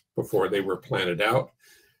 years before they were planted out,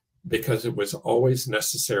 because it was always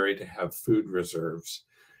necessary to have food reserves.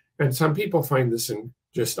 And some people find this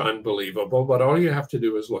just unbelievable, but all you have to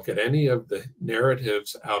do is look at any of the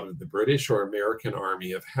narratives out of the British or American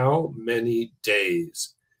Army of how many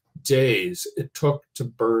days it took to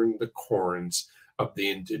burn the corns of the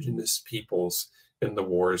Indigenous peoples in the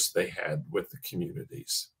wars they had with the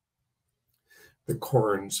communities. The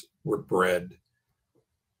corns were bred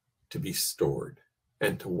to be stored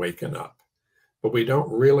and to waken up, but we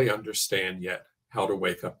don't really understand yet how to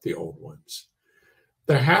wake up the old ones.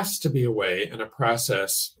 There has to be a way and a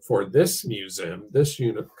process for this museum, this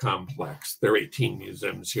unit complex, there are 18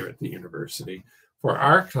 museums here at the university, for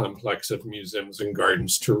our complex of museums and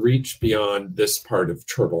gardens to reach beyond this part of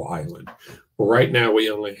Turtle Island. Right now,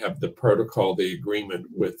 we only have the protocol, the agreement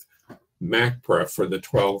with MACPRA for the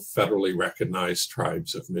 12 federally recognized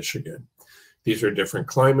tribes of Michigan. These are different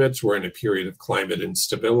climates. We're in a period of climate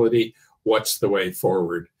instability. What's the way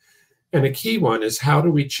forward? And a key one is, how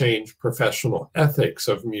do we change professional ethics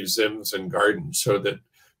of museums and gardens so that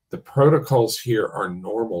the protocols here are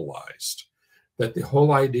normalized, that the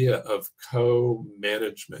whole idea of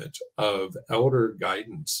co-management, of elder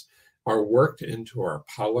guidance, are worked into our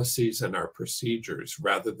policies and our procedures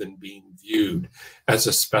rather than being viewed as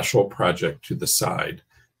a special project to the side.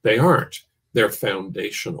 They aren't. They're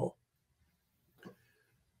foundational.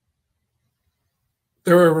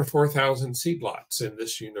 There are over 4,000 seed lots in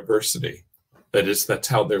this university. That's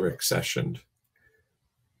how they're accessioned.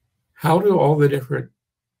 How do all the different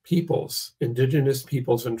peoples, indigenous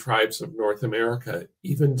peoples and tribes of North America,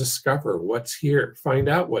 even discover what's here, find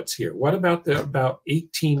out what's here? What about the about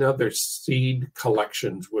 18 other seed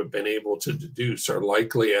collections we've been able to deduce are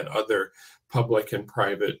likely at other public and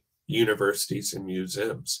private universities and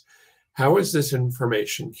museums? How is this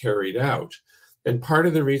information carried out? And part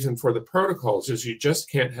of the reason for the protocols is you just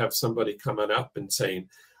can't have somebody coming up and saying,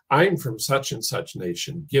 I'm from such and such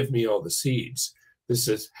nation, give me all the seeds.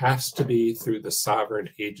 This has to be through the sovereign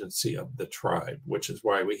agency of the tribe, which is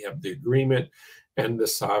why we have the agreement and the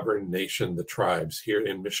sovereign nation, the tribes here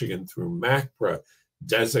in Michigan through MACPRA,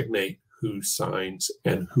 designate who signs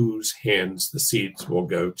and whose hands the seeds will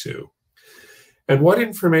go to. And what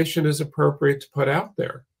information is appropriate to put out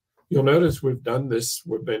there? You'll notice we've done this,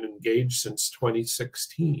 we've been engaged since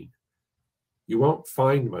 2016. You won't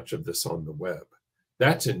find much of this on the web.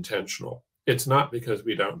 That's intentional. It's not because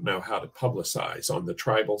we don't know how to publicize on the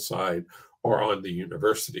tribal side or on the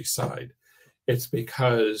university side. It's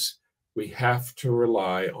because we have to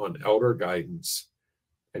rely on elder guidance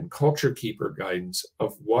and culture keeper guidance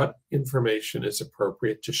of what information is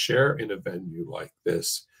appropriate to share in a venue like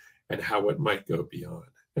this and how it might go beyond.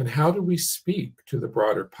 And how do we speak to the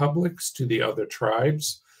broader publics, to the other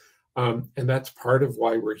tribes? And that's part of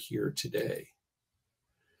why we're here today.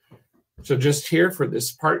 So just here for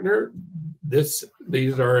this partner, these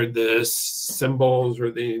are the symbols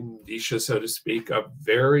or the indicia, so to speak, of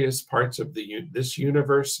various parts of this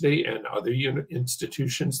university and other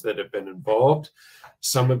institutions that have been involved.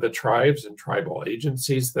 Some of the tribes and tribal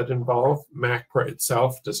agencies that involve. MACPRA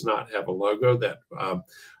itself does not have a logo that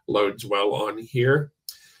loads well on here.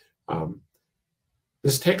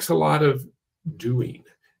 This takes a lot of doing.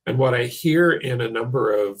 And what I hear in a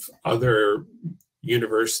number of other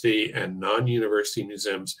university and non-university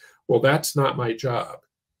museums, well, that's not my job.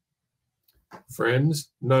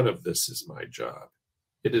 Friends, none of this is my job.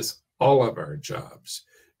 It is all of our jobs.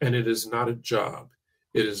 And it is not a job.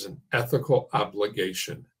 It is an ethical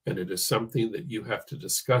obligation. And it is something that you have to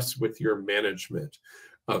discuss with your management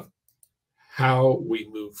of how we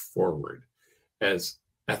move forward as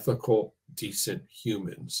ethical, decent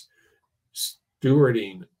humans,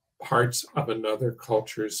 stewarding parts of another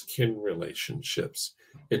culture's kin relationships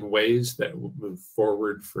in ways that will move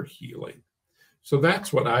forward for healing. So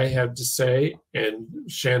that's what I have to say. And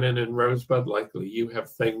Shannon and Rosebud, likely you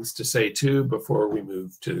have things to say too before we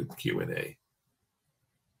move to Q&A.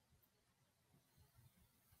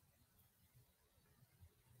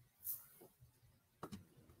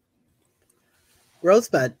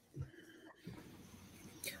 Rosebud.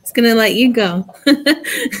 I was going to let you go.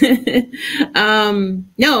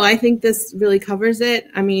 No, I think this really covers it.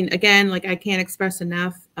 I mean, again, like I can't express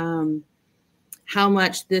enough how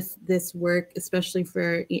much this work, especially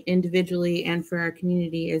for individually and for our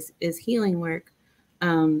community, is healing work.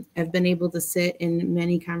 I've been able to sit in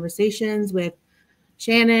many conversations with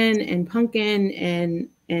Shannon and Pumpkin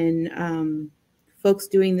and folks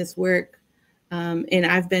doing this work, and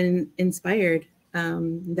I've been inspired.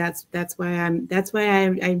 That's why I'm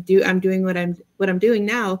doing what I'm doing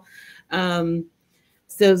now.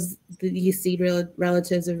 So these seed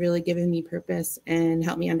relatives have really given me purpose and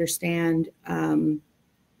helped me understand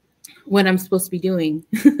what I'm supposed to be doing.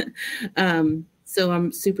 So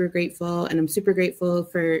I'm super grateful, and I'm super grateful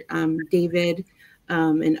for David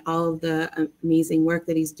and all of the amazing work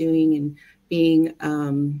that he's doing and being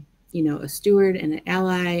a steward and an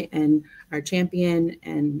ally and our champion.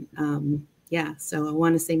 And yeah, so I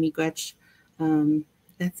want to say miigwech.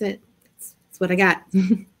 That's it. That's what I got.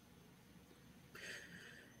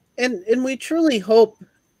 And we truly hope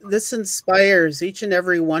this inspires each and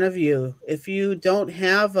every one of you. If you don't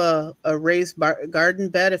have a raised garden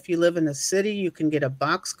bed, if you live in a city, you can get a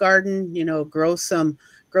box garden, grow some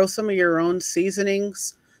of your own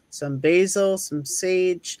seasonings, some basil, some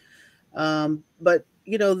sage. But,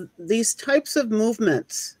 these types of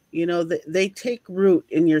movements, they take root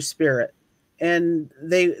in your spirit, and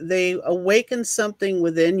they awaken something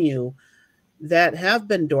within you that have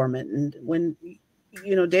been dormant. And when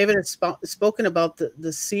David has spoken about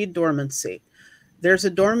the seed dormancy. There's a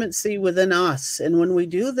dormancy within us. And when we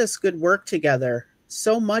do this good work together,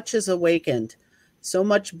 so much is awakened, so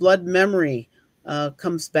much blood memory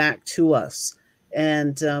comes back to us.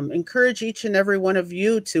 And encourage each and every one of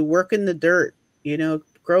you to work in the dirt, you know,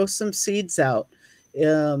 grow some seeds out.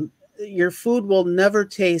 Your food will never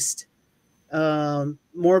taste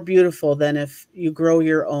more beautiful than if you grow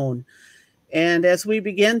your own. And as we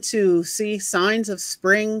begin to see signs of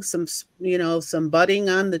spring, some budding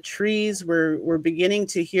on the trees, we're beginning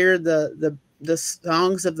to hear the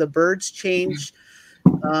songs of the birds change.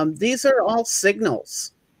 These are all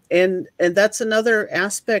signals. And that's another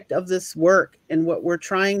aspect of this work. And what we're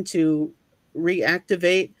trying to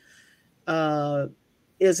reactivate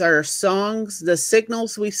is our songs, the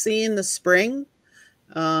signals we see in the spring.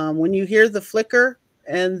 When you hear the flicker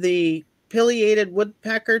and the pileated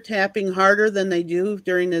woodpecker tapping harder than they do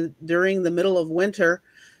during the middle of winter,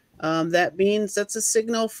 that means that's a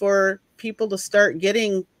signal for people to start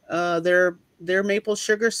getting their maple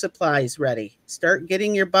sugar supplies ready. Start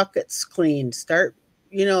getting your buckets cleaned. Start,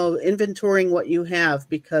 inventorying what you have,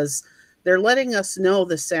 because they're letting us know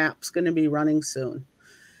the sap's going to be running soon.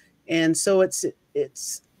 And so it's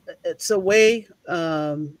a way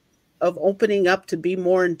of opening up to be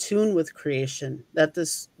more in tune with creation, that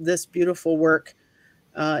this beautiful work.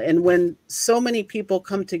 And when so many people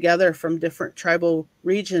come together from different tribal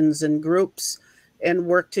regions and groups and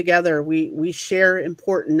work together, we share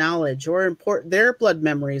important knowledge, or their blood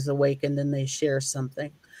memories awakened and they share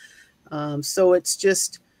something. So it's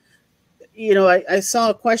just, I saw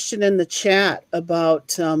a question in the chat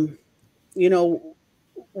about,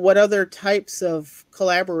 what other types of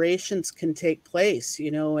collaborations can take place,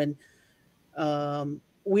 and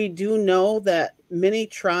we do know that many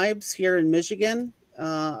tribes here in Michigan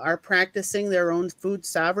are practicing their own food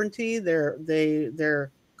sovereignty.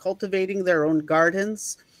 They're cultivating their own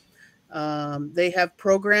gardens. They have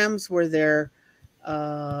programs where they're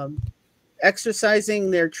exercising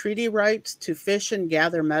their treaty rights to fish and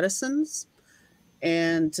gather medicines.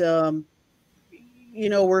 And,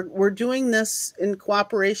 we're doing this in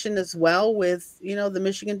cooperation as well with, the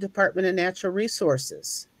Michigan Department of Natural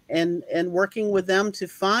Resources, and working with them to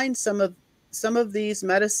find some of these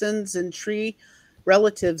medicines and tree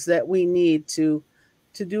relatives that we need to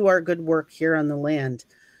do our good work here on the land.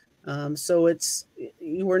 So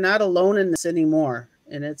we're not alone in this anymore.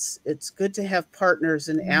 And it's good to have partners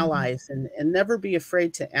and allies, and never be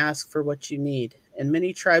afraid to ask for what you need. And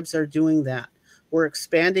many tribes are doing that. We're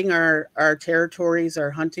expanding our territories,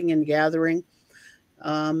 our hunting and gathering.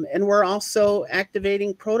 And we're also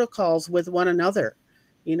activating protocols with one another,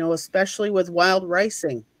 especially with wild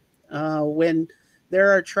ricing. When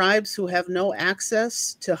there are tribes who have no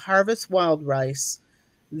access to harvest wild rice,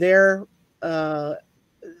 they're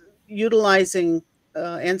utilizing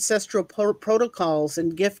ancestral protocols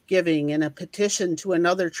and gift giving and a petition to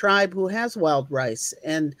another tribe who has wild rice.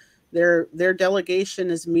 And their delegation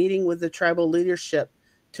is meeting with the tribal leadership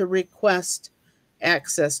to request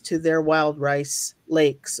access to their wild rice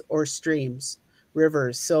lakes or streams,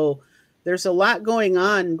 rivers. So there's a lot going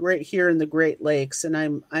on right here in the Great Lakes,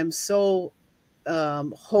 and I'm so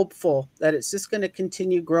hopeful that it's just going to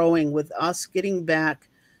continue growing, with us getting back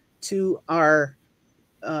to our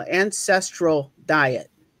ancestral diet,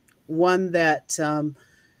 one that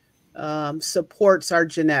supports our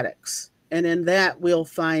genetics. And in that, we'll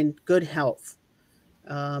find good health.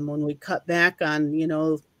 When we cut back on,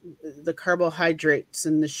 the carbohydrates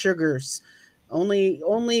and the sugars, only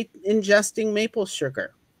ingesting maple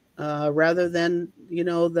sugar rather than,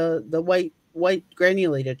 the white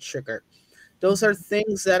granulated sugar. Those are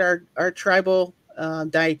things that our tribal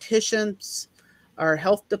dietitians, our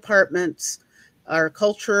health departments, our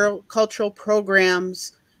cultural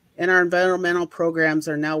programs, and our environmental programs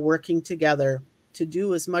are now working together to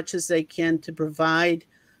do as much as they can to provide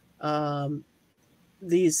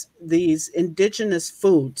these indigenous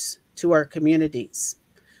foods to our communities.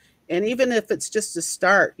 And even if it's just a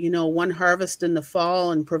start, one harvest in the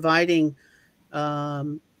fall, and providing,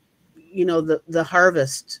 the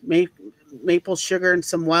harvest, maple sugar and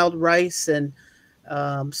some wild rice and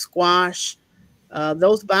squash,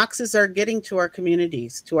 those boxes are getting to our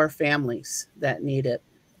communities, to our families that need it.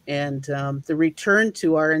 And the return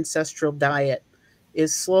to our ancestral diet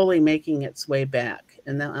is slowly making its way back.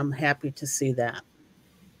 And I'm happy to see that.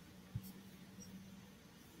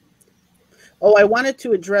 Oh, I wanted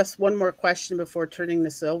to address one more question before turning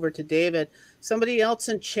this over to David. Somebody else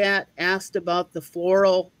in chat asked about the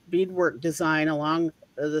floral beadwork design along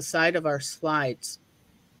the side of our slides.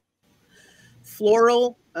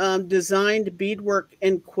 Floral designed beadwork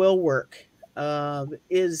and quill work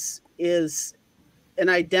is an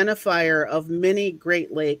identifier of many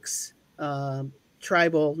Great Lakes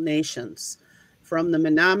tribal nations, from the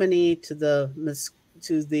Menominee to the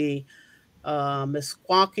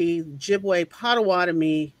Meskwaki, Ojibwe,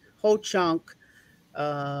 Pottawatomi, Ho-Chunk,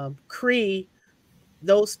 Cree,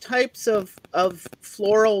 those types of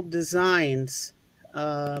floral designs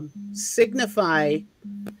signify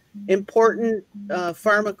important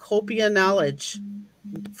pharmacopoeia knowledge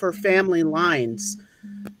for family lines.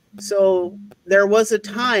 So there was a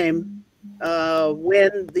time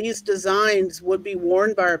when these designs would be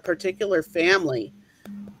worn by a particular family,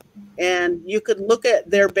 and you could look at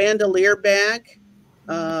their bandolier bag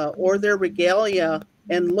or their regalia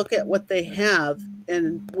and look at what they have,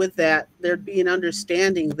 and with that there'd be an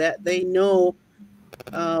understanding that they know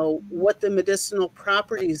what the medicinal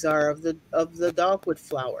properties are of the dogwood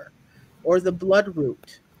flower or the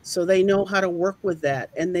bloodroot. So they know how to work with that,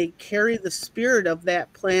 and they carry the spirit of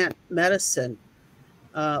that plant medicine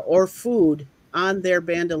or food on their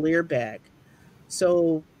bandolier bag.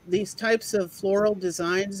 So these types of floral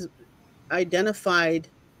designs identified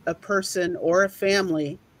a person or a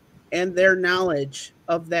family and their knowledge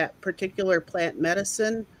of that particular plant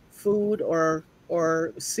medicine, food, or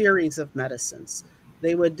series of medicines.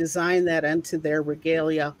 They would design that into their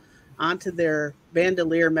regalia, onto their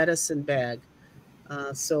bandolier medicine bag.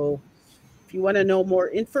 So if you want to know more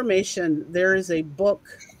information, there is a book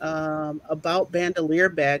about bandolier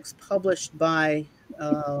bags published by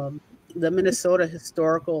the Minnesota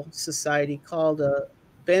Historical Society called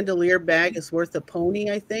Bandolier Bag is Worth a Pony,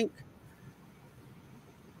 I think.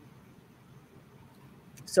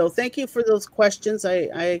 So thank you for those questions.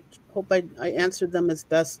 I hope I answered them as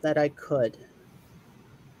best that I could.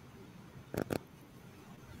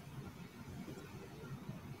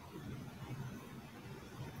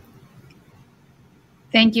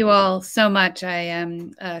 Thank you all so much. I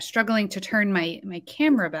am struggling to turn my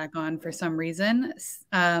camera back on for some reason,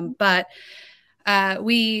 but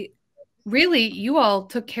we really, you all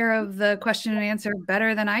took care of the question and answer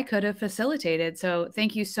better than I could have facilitated. So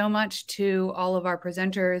thank you so much to all of our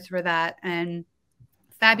presenters for that, and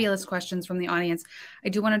fabulous questions from the audience. I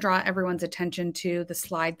do want to draw everyone's attention to the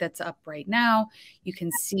slide that's up right now. You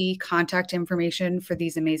can see contact information for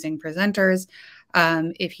these amazing presenters.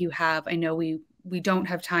 If you have, I know we don't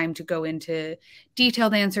have time to go into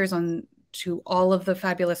detailed answers to all of the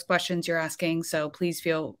fabulous questions you're asking. So please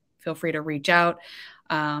feel free to reach out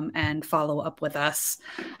and follow up with us.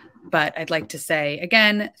 But I'd like to say,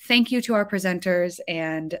 again, thank you to our presenters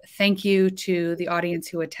and thank you to the audience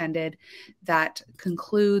who attended. That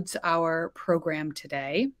concludes our program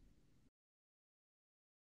today.